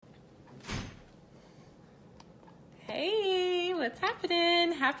Hey, what's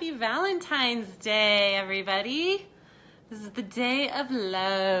happening? Happy Valentine's Day, everybody. This is the day of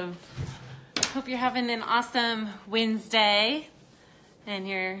love. Hope you're having an awesome Wednesday and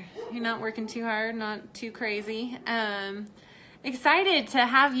you're not working too hard, not too crazy. Excited to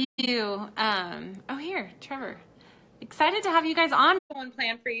have you, here, Trevor. Excited to have you guys on. One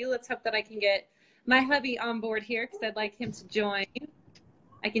plan for you. Let's hope that I can get my hubby on board here because I'd like him to join.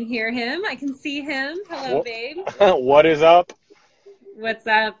 I can hear him. I can see him. Hello, babe. What is up? What's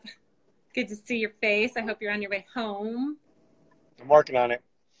up? Good to see your face. I hope you're on your way home. I'm working on it.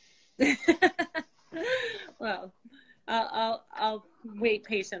 Well, I'll wait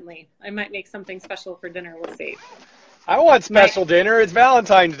patiently. I might make something special for dinner. We'll see. I want special dinner. It's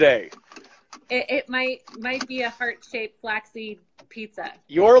Valentine's Day. It might be a heart-shaped flaxseed pizza.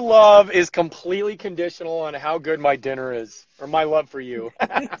 Your love is completely conditional on how good my dinner is, or my love for you.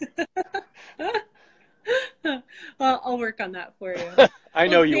 Well, I'll work on that for you. I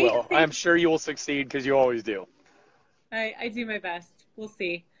know you will. I'm sure you will succeed because you always do. I do my best. We'll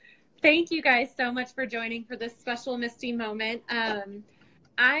see. Thank you guys so much for joining for this special Misty moment.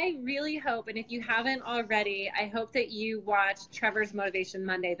 I really hope, and if you haven't already, I hope that you watched Trevor's Motivation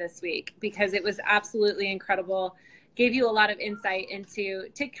Monday this week because it was absolutely incredible. Gave you a lot of insight into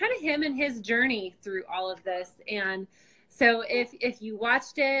kind of him and his journey through all of this. And so if you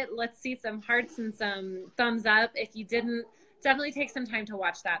watched it, let's see some hearts and some thumbs up. If you didn't, definitely take some time to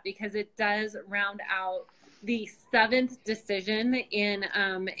watch that because it does round out the seventh decision in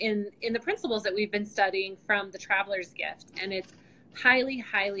the principles that we've been studying from the Traveler's Gift, and it's highly,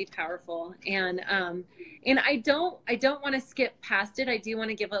 highly powerful. And I don't want to skip past it. I do want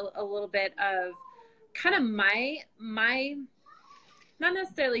to give a little bit of kind of my not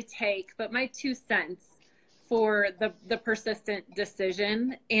necessarily take, but my 2 cents for the persistent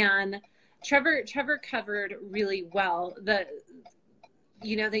decision. And Trevor covered really well that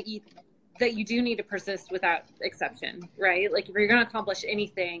you do need to persist without exception, right? Like if you're going to accomplish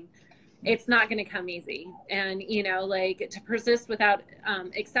anything, it's not going to come easy. And, to persist without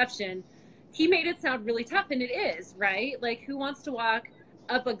exception, he made it sound really tough, and it is, right? Like who wants to walk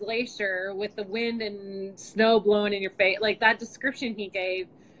up a glacier with the wind and snow blowing in your face? Like that description he gave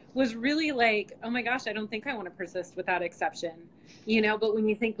was really like, oh my gosh, I don't think I want to persist without exception, but when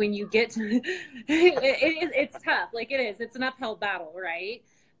you get to, it's tough. Like it is, it's an uphill battle, right?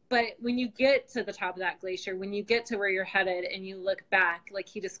 But when you get to the top of that glacier, when you get to where you're headed and you look back, like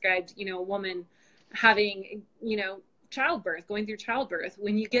he described, a woman having, childbirth, going through childbirth,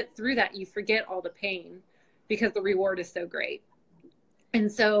 when you get through that, you forget all the pain because the reward is so great. And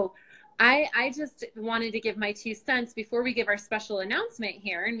so I just wanted to give my 2 cents before we give our special announcement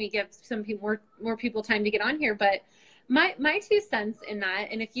here and we give some people more people time to get on here. But my 2 cents in that,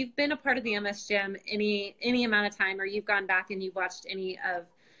 and if you've been a part of the MS Gym any amount of time, or you've gone back and you've watched any of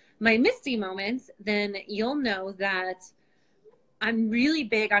my Misty moments, then you'll know that I'm really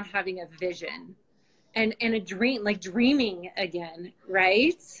big on having a vision and a dream, like dreaming again,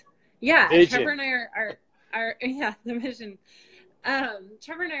 right? Yeah, Vision. Trevor and I are the vision.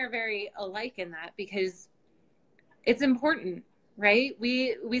 Trevor and I are very alike in that because it's important, right?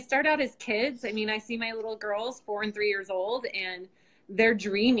 We start out as kids. I mean, I see my little girls, 4 and 3 years old, and they're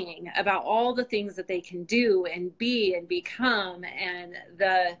dreaming about all the things that they can do and be and become, and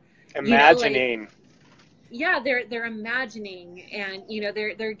the imagining. They're imagining, and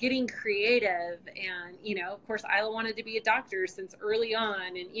they're getting creative, and of course Isla wanted to be a doctor since early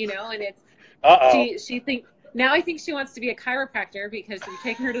on, and and it's she think now I think she wants to be a chiropractor because we've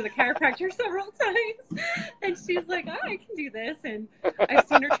taken her to the chiropractor several times, and she's like, oh, I can do this. And I've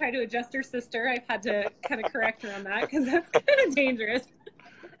seen her try to adjust her sister. I've had to kind of correct her on that because that's kind of dangerous.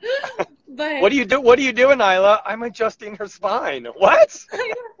 But what are you doing, Isla? I'm adjusting her spine. What?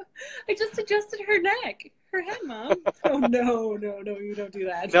 I just adjusted her neck, her head, Mom. Oh no, you don't do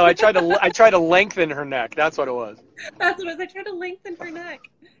that. No, I tried to lengthen her neck. That's what it was. That's what it was. I tried to lengthen her neck.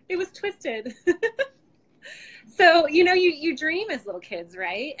 It was twisted. So, you dream as little kids,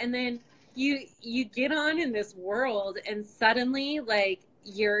 right? And then you get on in this world, and suddenly, like,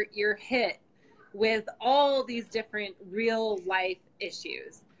 you're hit with all these different real life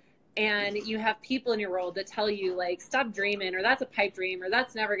issues. And you have people in your world that tell you, like, stop dreaming, or that's a pipe dream, or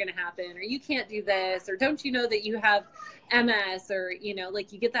that's never going to happen, or you can't do this, or don't you know that you have MS, or,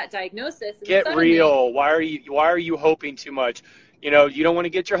 like you get that diagnosis. And get suddenly, real. Why are you hoping too much? You don't want to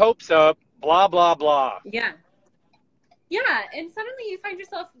get your hopes up. Blah, blah, blah. Yeah. Yeah, and suddenly you find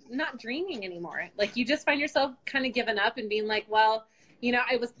yourself not dreaming anymore. Like you just find yourself kind of giving up and being like, well,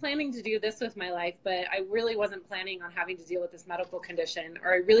 I was planning to do this with my life, but I really wasn't planning on having to deal with this medical condition,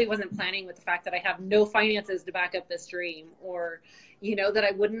 or I really wasn't planning with the fact that I have no finances to back up this dream, or, that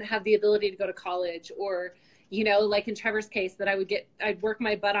I wouldn't have the ability to go to college, or, like in Trevor's case, that I'd work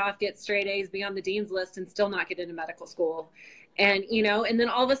my butt off, get straight A's, be on the dean's list, and still not get into medical school. And, and then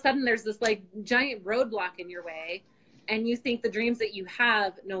all of a sudden there's this like giant roadblock in your way, and you think the dreams that you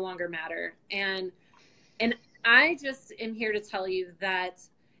have no longer matter. And I just am here to tell you that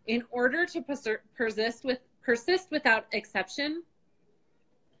in order to persist without exception,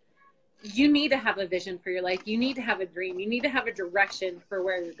 you need to have a vision for your life. You need to have a dream. You need to have a direction for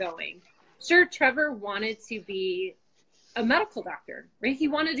where you're going. Sure, Trevor wanted to be a medical doctor, right? He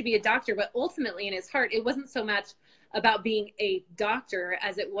wanted to be a doctor, but ultimately in his heart, it wasn't so much about being a doctor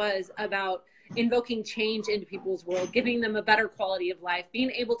as it was about invoking change into people's world, giving them a better quality of life,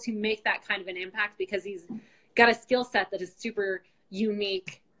 being able to make that kind of an impact, because he's got a skill set that is super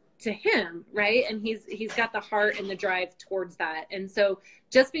unique to him, right? And he's got the heart and the drive towards that. And so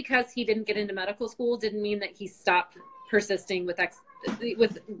just because he didn't get into medical school didn't mean that he stopped persisting without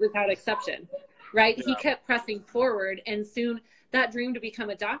exception, right? Yeah. He kept pressing forward, and soon that dream to become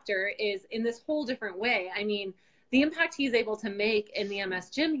a doctor is in this whole different way. I mean, the impact he's able to make in the MS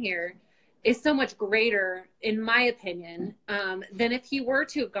gym here is so much greater, in my opinion, than if he were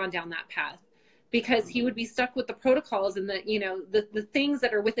to have gone down that path, because he would be stuck with the protocols and the things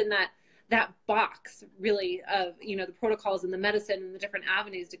that are within that box, really, of, the protocols and the medicine and the different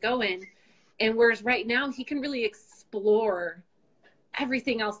avenues to go in. And whereas right now he can really explore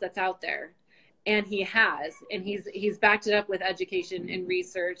everything else that's out there. And he's backed it up with education and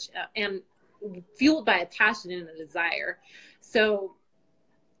research, and fueled by a passion and a desire. So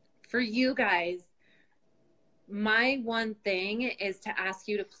for you guys, my one thing is to ask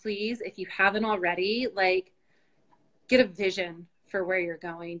you to please, if you haven't already, like, get a vision for where you're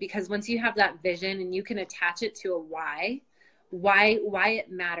going. Because once you have that vision and you can attach it to a why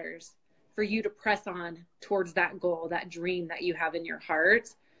it matters for you to press on towards that goal, that dream that you have in your heart,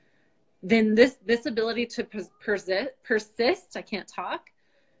 then this ability to persist, I can't talk.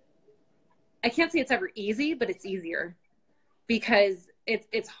 I can't say it's ever easy, but it's easier, because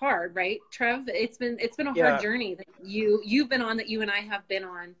it's hard, right, Trev? It's been a hard journey that you've been on, that you and I have been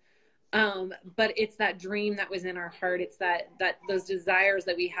on. But it's that dream that was in our heart. It's that those desires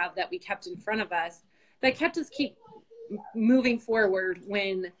that we have, that we kept in front of us, that kept us keep moving forward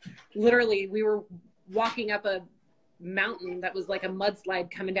when literally we were walking up a mountain that was like a mudslide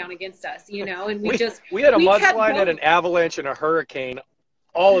coming down against us, and we had a mudslide and an avalanche and a hurricane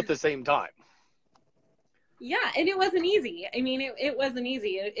all at the same time. Yeah, and it wasn't easy. I mean, it wasn't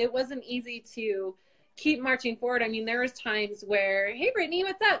easy. It wasn't easy to keep marching forward. I mean, there was times where, hey, Brittany,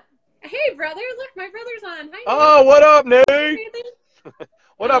 what's up? Hey, brother, look, my brother's on. Hi. Oh, what up, Nate?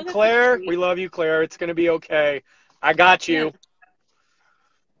 What up, Claire? We love you, Claire. It's going to be okay. I got you.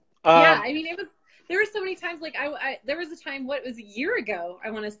 Yeah, I mean, there were so many times, like, there was a time, what was a year ago, I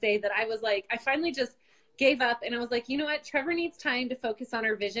want to say, that I was like, I finally just gave up, and I was like, you know what? Trevor needs time to focus on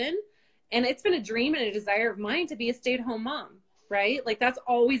our vision. And it's been a dream and a desire of mine to be a stay-at-home mom, right? Like, that's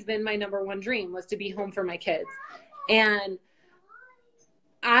always been my number one dream, was to be home for my kids. And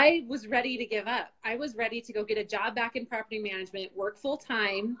I was ready to give up. I was ready to go get a job back in property management, work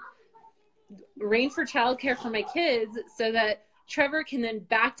full-time, arrange for childcare for my kids, so that Trevor can then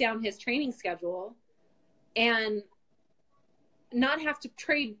back down his training schedule and not have to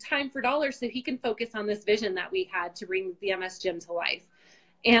trade time for dollars, so he can focus on this vision that we had to bring the MS gym to life.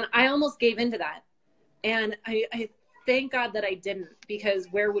 And I almost gave into that. And I thank God that I didn't, because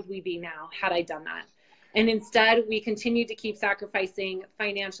where would we be now had I done that? And instead, we continued to keep sacrificing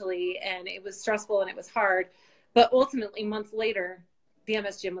financially, and it was stressful and it was hard. But ultimately, months later, the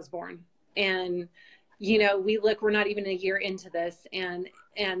MS gym was born. And, we're not even a year into this, and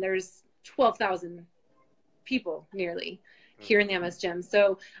there's 12,000 people nearly here in the MS gym.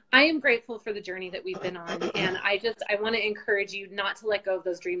 So I am grateful for the journey that we've been on. And I want to encourage you not to let go of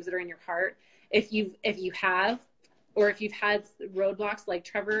those dreams that are in your heart. If you have, or if you've had roadblocks like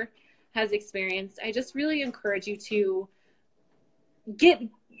Trevor has experienced, I just really encourage you to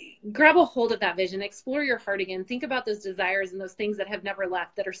grab a hold of that vision, explore your heart again, think about those desires and those things that have never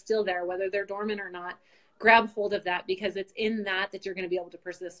left, that are still there, whether they're dormant or not. Grab hold of that, because it's in that you're going to be able to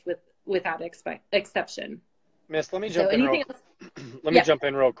persist without exception. Miss, let me jump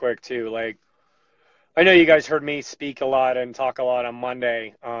in real quick too. Like, I know you guys heard me speak a lot and talk a lot on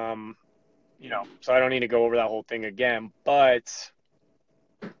Monday, so I don't need to go over that whole thing again. But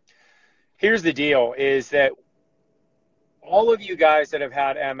here's the deal, is that all of you guys that have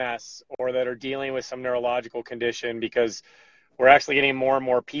had MS, or that are dealing with some neurological condition, because we're actually getting more and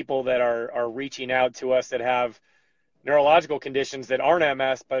more people that are reaching out to us that have neurological conditions that aren't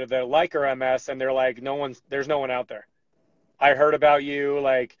MS, but they're like our MS, and they're like, there's no one out there. I heard about you,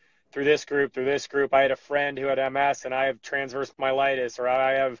 like, through this group. I had a friend who had MS, and I have transverse myelitis, or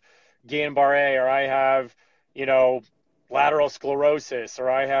I have Guillain-Barré, or I have, lateral sclerosis, or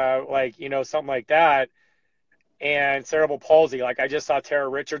I have, something like that, and cerebral palsy. Like, I just saw Tara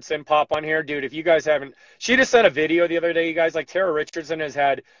Richardson pop on here. Dude, if you guys haven't, she just sent a video the other day, you guys. Like, Tara Richardson has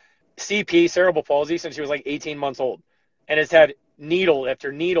had CP, cerebral palsy, since she was like 18 months old, and has had needle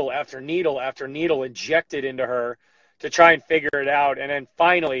after needle after needle after needle injected into her to try and figure it out. And then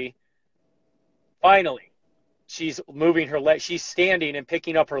finally, she's moving her legs. She's standing and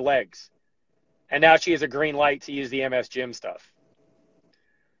picking up her legs. And now she has a green light to use the MS Gym stuff.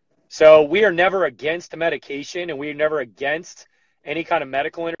 So we are never against medication, and we're never against any kind of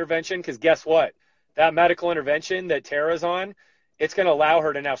medical intervention, because guess what? That medical intervention that Tara's on, it's going to allow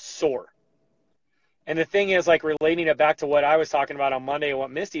her to now soar. And the thing is, like, relating it back to what I was talking about on Monday and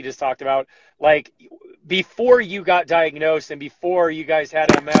what Misty just talked about, like, before you got diagnosed and before you guys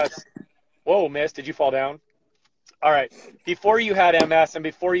had MS, whoa, Miss, did you fall down? All right. Before you had MS and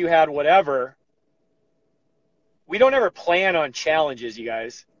before you had whatever, we don't ever plan on challenges, you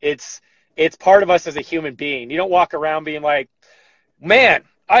guys. It's part of us as a human being. You don't walk around being like, man,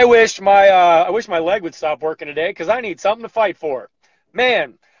 I wish my leg would stop working today because I need something to fight for.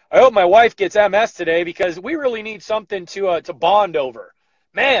 Man, I hope my wife gets MS today because we really need something to bond over.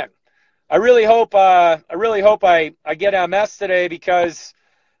 Man, I really hope I get MS today because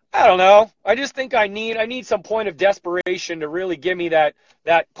I don't know. I just think I need some point of desperation to really give me that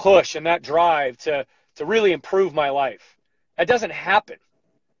push and that drive to really improve my life. That doesn't happen.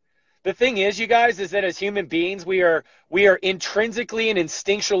 The thing is, you guys, is that as human beings, we are intrinsically and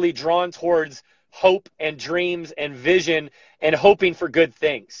instinctually drawn towards hope and dreams and vision and hoping for good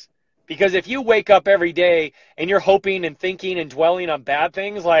things. Because if you wake up every day and you're hoping and thinking and dwelling on bad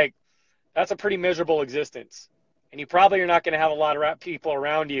things, like, that's a pretty miserable existence. And you probably are not going to have a lot of people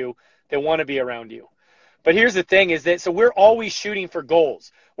around you that want to be around you. But here's the thing is that, so we're always shooting for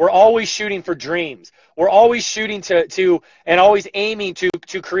goals. We're always shooting for dreams. We're always shooting to and always aiming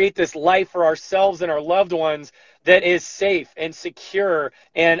to create this life for ourselves and our loved ones that is safe and secure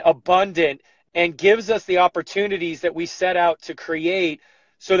and abundant and gives us the opportunities that we set out to create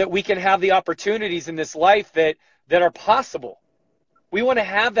so that we can have the opportunities in this life that are possible. We want to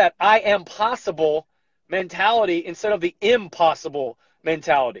have that I am possible mentality instead of the impossible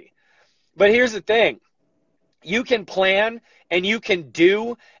mentality. But here's the thing. You can plan and you can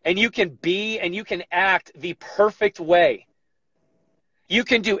do and you can be and you can act the perfect way. You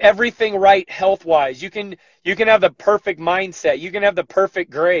can do everything right health-wise. You can have the perfect mindset. You can have the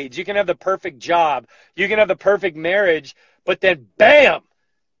perfect grades. You can have the perfect job. You can have the perfect marriage. But then, bam,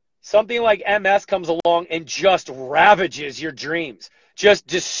 something like MS comes along and just ravages your dreams, just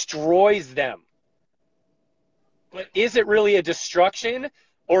destroys them. But is it really a destruction,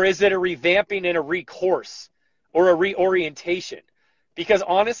 or is it a revamping and a recourse or a reorientation? Because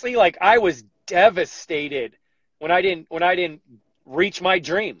honestly, like, I was devastated when I didn't reach my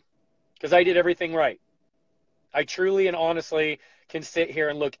dream because I did everything right. I truly and honestly can sit here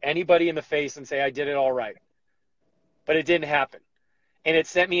and look anybody in the face and say I did it all right. But it didn't happen. And it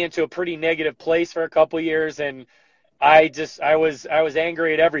sent me into a pretty negative place for a couple of years, and I was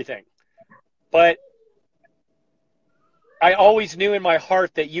angry at everything. But I always knew in my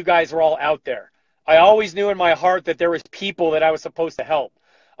heart that you guys were all out there. I always knew in my heart that there was people that I was supposed to help.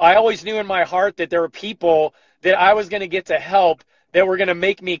 I always knew in my heart that there were people that I was going to get to help that were going to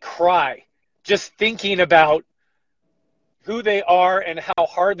make me cry just thinking about who they are and how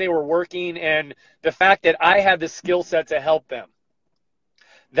hard they were working and the fact that I had the skill set to help them.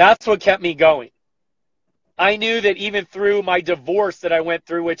 That's what kept me going. I knew that even through my divorce that I went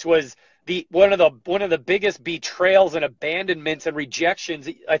through, which was one of the biggest betrayals and abandonments and rejections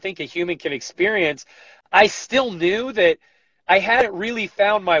I think a human can experience, I still knew that I hadn't really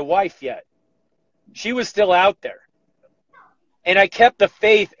found my wife yet. She was still out there. And I kept the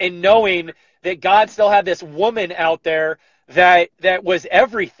faith in knowing that God still had this woman out there that was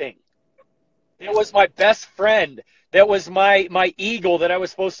everything. It was my best friend. That was my eagle that I was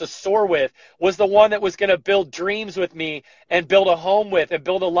supposed to soar with, was the one that was going to build dreams with me and build a home with and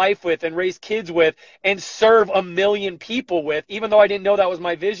build a life with and raise kids with and serve 1 million people with, even though I didn't know that was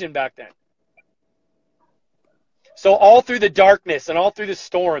my vision back then. So all through the darkness and all through the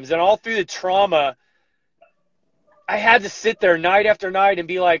storms and all through the trauma, I had to sit there night after night and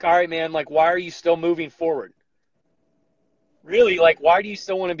be like, all right, man, like, why are you still moving forward? Really, like, why do you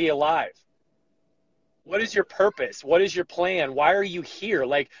still want to be alive? What is your purpose? What is your plan? Why are you here?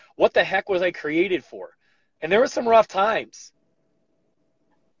 Like, what the heck was I created for? And there were some rough times.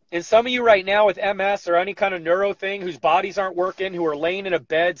 And some of you right now with MS or any kind of neuro thing whose bodies aren't working, who are laying in a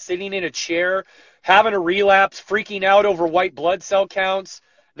bed, sitting in a chair, having a relapse, freaking out over white blood cell counts,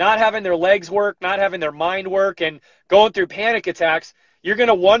 not having their legs work, not having their mind work, and going through panic attacks, you're going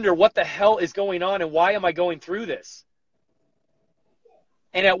to wonder what the hell is going on and why am I going through this?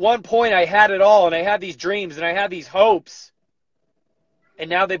 And at one point I had it all, and I had these dreams and I had these hopes, and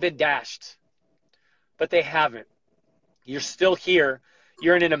now they've been dashed. But they haven't. You're still here.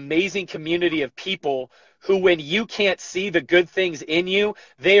 You're in an amazing community of people who, when you can't see the good things in you,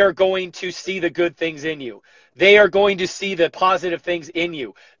 they are going to see the good things in you. They are going to see the positive things in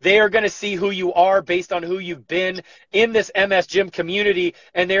you. They are going to see who you are based on who you've been in this MS Gym community,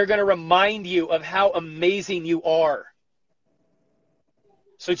 and they're going to remind you of how amazing you are.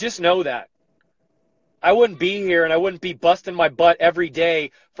 So just know that. I wouldn't be here and I wouldn't be busting my butt every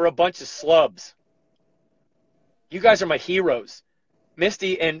day for a bunch of slubs. You guys are my heroes.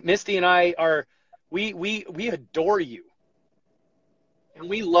 Misty and I are, we adore you. And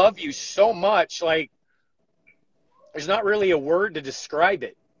we love you so much. Like, there's not really a word to describe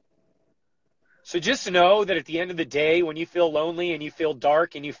it. So just know that at the end of the day, when you feel lonely and you feel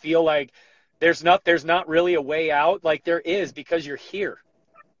dark and you feel like there's not really a way out, like there is, because you're here.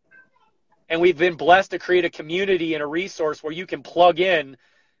 And we've been blessed to create a community and a resource where you can plug in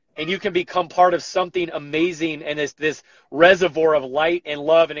and you can become part of something amazing and this reservoir of light and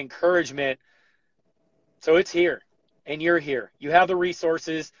love and encouragement. So it's here, and you're here. You have the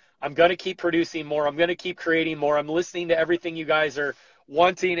resources. I'm going to keep producing more. I'm going to keep creating more. I'm listening to everything you guys are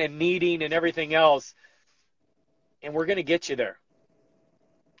wanting and needing and everything else, and we're going to get you there.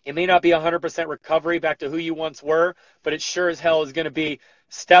 It may not be 100% recovery back to who you once were, but it sure as hell is going to be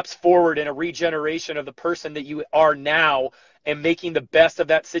steps forward in a regeneration of the person that you are now and making the best of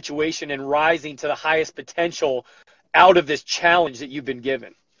that situation and rising to the highest potential out of this challenge that you've been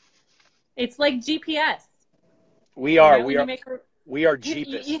given. It's like GPS. We are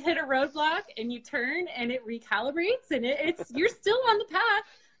GPS. You hit a roadblock and you turn and it recalibrates and it's you're still on the path.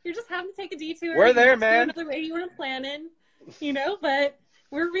 You're just having to take a detour. We're there, man. Another way you weren't planning, but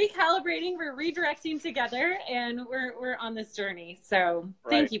we're recalibrating, we're redirecting together, and we're on this journey. So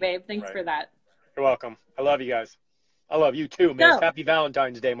thank you, babe. Thanks for that. You're welcome. I love you guys. I love you too, man. Happy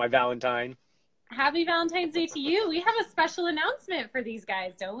Valentine's Day, my Valentine. Happy Valentine's Day to you. We have a special announcement for these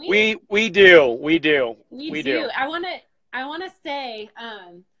guys, don't we? We do. We do. I want to say,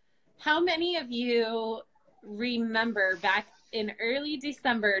 how many of you remember back in early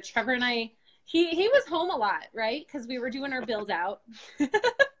December, Trevor and I, he was home a lot, right? Because we were doing our build out.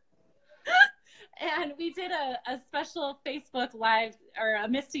 And we did a special Facebook Live or a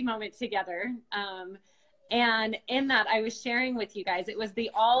Misty moment together. And in that, I was sharing with you guys, it was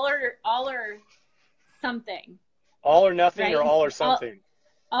the all or something. All or nothing, right? Or all or something?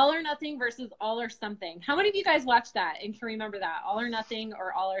 All or nothing versus all or something. How many of you guys watched that and can remember that? All or nothing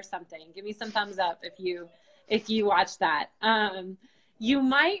or all or something? Give me some thumbs up if you watched that. You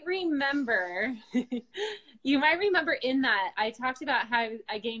might remember in that I talked about how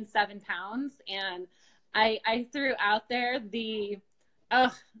I gained 7 pounds, and I threw out there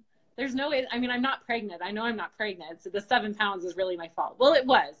there's no way. I mean, I'm not pregnant. I know I'm not pregnant. So the 7 pounds is really my fault. Well, it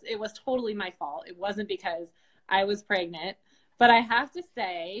was totally my fault. It wasn't because I was pregnant, but I have to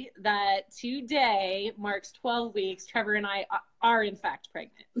say that today marks 12 weeks. Trevor and I are in fact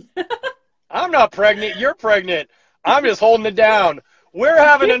pregnant. I'm not pregnant. You're pregnant. I'm just holding it down. We're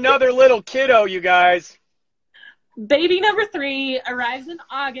having another little kiddo, you guys. Baby number 3 arrives in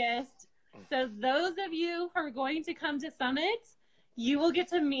August. So those of you who are going to come to Summit, you will get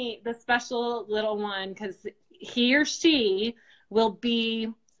to meet the special little one because he or she will be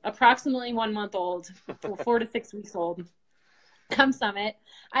approximately 1 month old, 4 to 6 weeks old. Come Summit.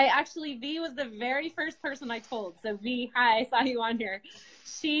 V was the very first person I told. So V, hi, I saw you on here.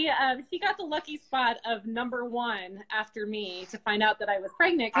 She got the lucky spot of number 1 after me to find out that I was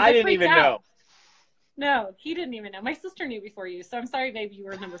pregnant. I didn't even know. No, he didn't even know. My sister knew before you. So I'm sorry, baby, you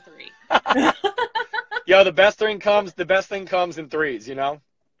were number 3. Yo, the best thing comes in threes,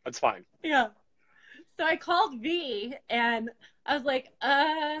 That's fine. Yeah. So I called V and I was like,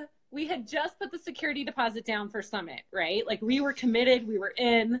 we had just put the security deposit down for Summit, right? Like we were committed, we were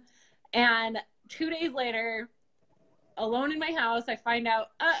in. And 2 days later, alone in my house, I find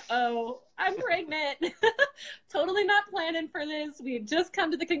out, I'm pregnant. Totally not planning for this. We had just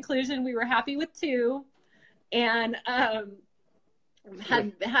come to the conclusion we were happy with 2. And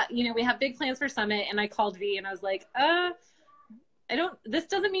we have big plans for Summit. And I called V and I was like, this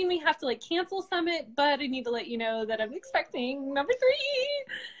doesn't mean we have to like cancel Summit, but I need to let you know that I'm expecting number 3.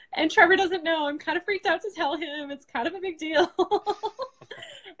 And Trevor doesn't know. I'm kind of freaked out to tell him. It's kind of a big deal.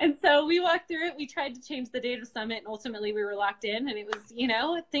 And so we walked through it. We tried to change the date of Summit, and ultimately we were locked in. And it was, you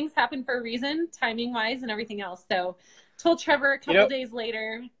know, things happen for a reason, timing wise and everything else. So told Trevor a couple days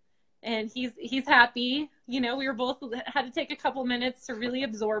later, and he's happy. You know, we were both had to take a couple minutes to really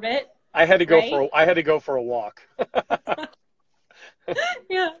absorb it. I had to go for a walk.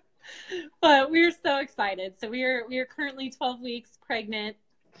 Yeah. But we were so excited. So we are currently 12 weeks pregnant.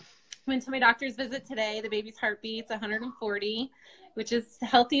 Went to my doctor's visit today. The baby's heartbeat's 140, which is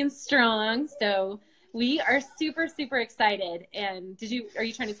healthy and strong. So we are super, super excited. And are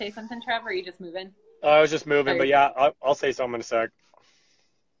you trying to say something, Trevor, or are you just moving? I was just moving, but yeah, I'll say something in a sec.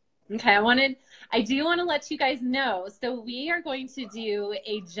 Okay, I do want to let you guys know. So we are going to do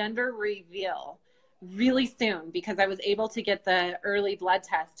a gender reveal really soon, because I was able to get the early blood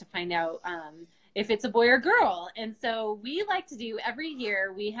test to find out if it's a boy or girl. And so we like to do, every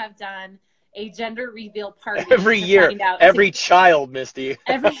year we have done a gender reveal party. Every year, child, Misty.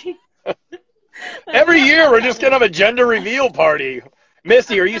 Every year we're just going to have a gender reveal party.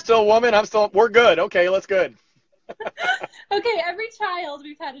 Misty, are you still a woman? We're good. Okay, let's good. Okay, every child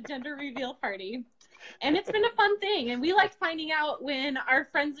we've had a gender reveal party. And it's been a fun thing. And we like finding out when our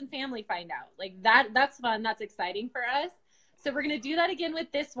friends and family find out. Like that's fun. That's exciting for us. So we're going to do that again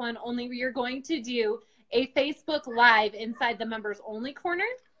with this one, only we are going to do a Facebook Live inside the members only corner.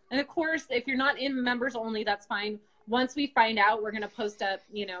 And of course, if you're not in members only, that's fine. Once we find out, we're going to post up,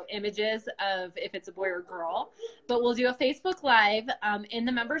 you know, images of if it's a boy or girl. But we'll do a Facebook Live in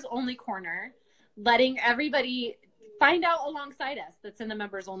the members only corner, letting everybody find out alongside us that's in the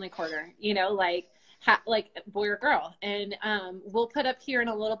members only corner, you know, like boy or girl. And we'll put up here in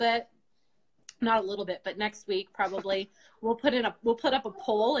a little bit, not a little bit, but next week probably we'll put up a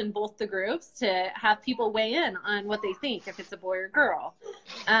poll in both the groups to have people weigh in on what they think, if it's a boy or girl.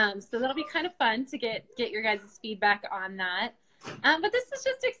 So that'll be kind of fun to get your guys' feedback on that. But this is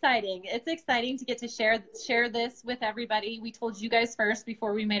just exciting. It's exciting to get to share this with everybody. We told you guys first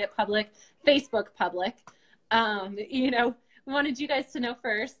before we made it public, Facebook public. You know, we wanted you guys to know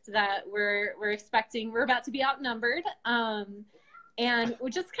first that we're about to be outnumbered. And we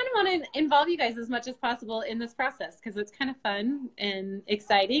just kind of want to involve you guys as much as possible in this process, because it's kind of fun and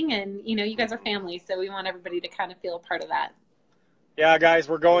exciting, and you know, you guys are family, so we want everybody to kind of feel a part of that. Yeah, guys,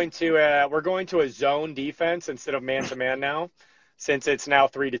 we're going to a zone defense instead of man-to-man now, since it's now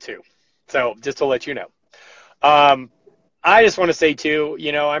 3-2. So just to let you know, I just want to say too,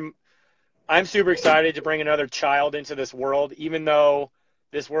 you know, I'm super excited to bring another child into this world, even though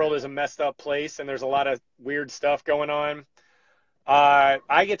this world is a messed up place and there's a lot of weird stuff going on.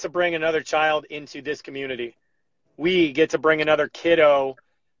 I get to bring another child into this community. We get to bring another kiddo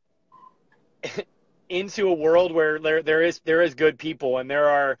into a world where there is good people, and there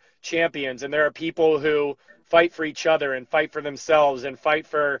are champions, and there are people who fight for each other and fight for themselves and fight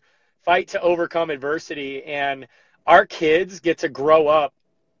to overcome adversity. And our kids get to grow up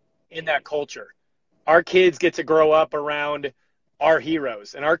in that culture. Our kids get to grow up around our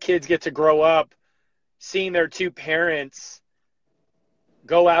heroes, and our kids get to grow up seeing their two parents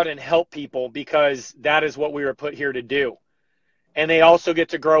go out and help people, because that is what we were put here to do. And they also get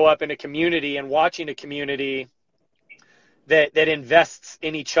to grow up in a community and watching a community that invests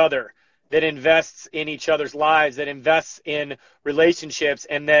in each other, that invests in each other's lives, that invests in relationships,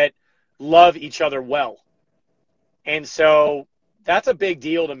 and that love each other well. And so that's a big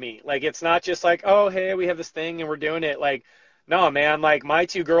deal to me. Like, it's not just like, oh, hey, we have this thing and we're doing it. Like, no, man, like my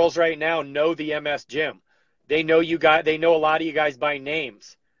two girls right now know the MS gym. They know you guys. They know a lot of you guys by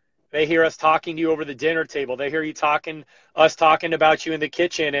names. They hear us talking to you over the dinner table. They hear us talking about you in the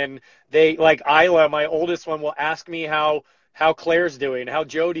kitchen. And they, like Isla, my oldest one, will ask me how Claire's doing, how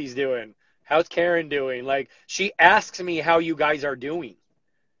Jody's doing, how's Karen doing. Like, she asks me how you guys are doing.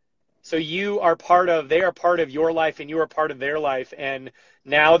 So they are part of your life, and you are part of their life. And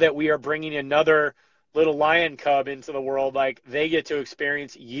now that we are bringing another little lion cub into the world, like, they get to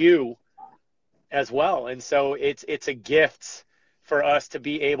experience you as well. And so it's a gift for us to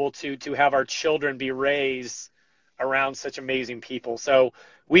be able to have our children be raised around such amazing people. So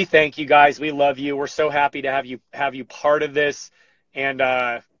we thank you guys. We love you. We're so happy to have you part of this, and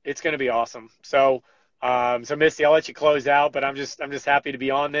it's going to be awesome. So Misty, I'll let you close out, but I'm just happy to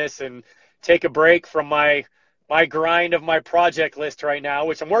be on this and take a break from my grind of my project list right now,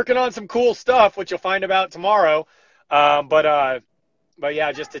 which I'm working on some cool stuff, which you'll find about tomorrow. But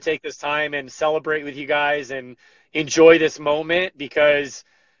yeah, just to take this time and celebrate with you guys and enjoy this moment, because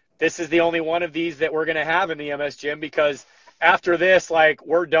this is the only one of these that we're going to have in the MS gym, because after this, like,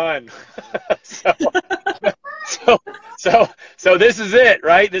 we're done. so, so this is it,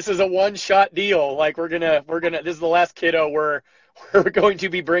 right? This is a one-shot deal. Like, this is the last kiddo we're going to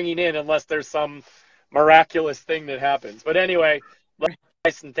be bringing in, unless there's some miraculous thing that happens. But anyway,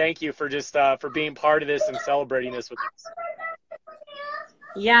 guys, and thank you for just for being part of this and celebrating this with us.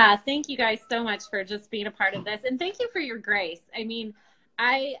 Yeah, thank you guys so much for just being a part of this, and thank you for your grace. I mean,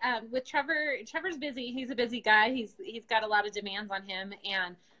 with Trevor's busy. He's a busy guy. He's got a lot of demands on him,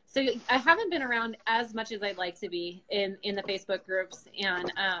 and so I haven't been around as much as I'd like to be in the Facebook groups,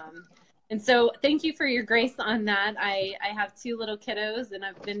 and so thank you for your grace on that. I have 2 little kiddos, and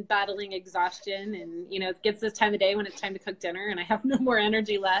I've been battling exhaustion, and it gets this time of day when it's time to cook dinner, and I have no more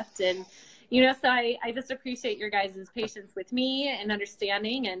energy left, and so I just appreciate your guys' patience with me and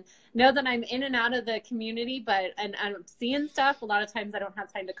understanding, and know that I'm in and out of the community, and I'm seeing stuff. A lot of times I don't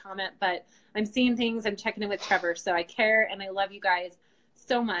have time to comment, but I'm seeing things. I'm checking in with Trevor. So I care, and I love you guys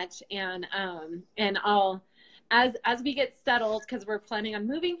so much. And I'll, as we get settled, because we're planning on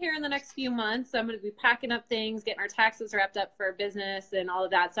moving here in the next few months, so I'm going to be packing up things, getting our taxes wrapped up for our business and all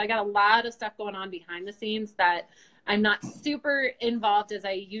of that. So I got a lot of stuff going on behind the scenes that I'm not super involved as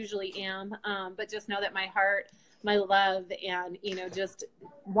I usually am, but just know that my heart, my love, and, just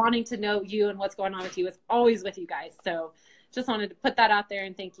wanting to know you and what's going on with you is always with you guys. So just wanted to put that out there,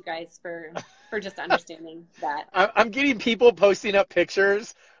 and thank you guys for just understanding that. I'm getting people posting up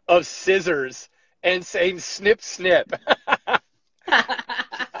pictures of scissors and saying snip, snip.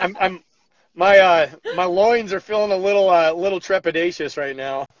 My loins are feeling a little trepidatious right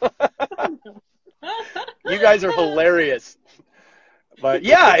now. You guys are hilarious. But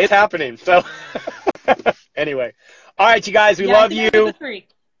yeah, it's happening. So anyway. All right, you guys, we love you. Good with 3.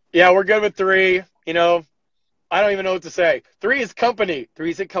 Yeah, we're good with 3. I don't even know what to say. 3 is company.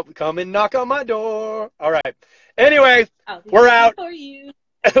 3 is come and knock on my door. All right. Anyway, we're out. For you.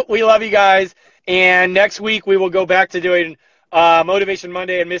 We love you guys. And next week we will go back to doing Motivation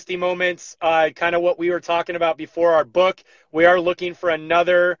Monday and Misty Moments, kind of what we were talking about before our book. We are looking for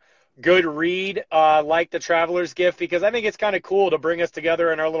another good read like The Traveler's Gift, because I think it's kind of cool to bring us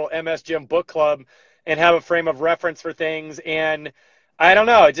together in our little MS Gym book club and have a frame of reference for things. And I don't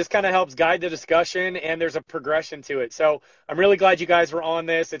know, it just kind of helps guide the discussion, and there's a progression to it. So I'm really glad you guys were on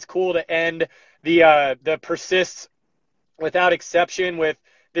this. It's cool to end the Persists Without Exception with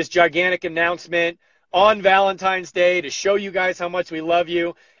this gigantic announcement on Valentine's Day to show you guys how much we love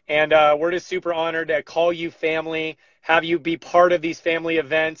you. And we're just super honored to call you family, have you be part of these family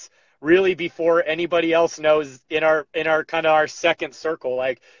events really before anybody else knows in our kind of our second circle.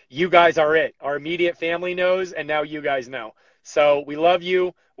 Like, you guys are it. Our immediate family knows, and now you guys know. So we love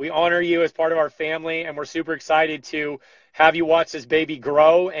you. We honor you as part of our family, and we're super excited to have you watch this baby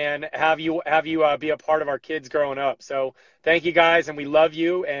grow and have you be a part of our kids growing up. So thank you guys, and we love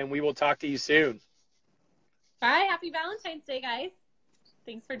you, and we will talk to you soon. Bye. Happy Valentine's Day, guys.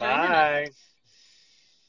 Thanks for joining us.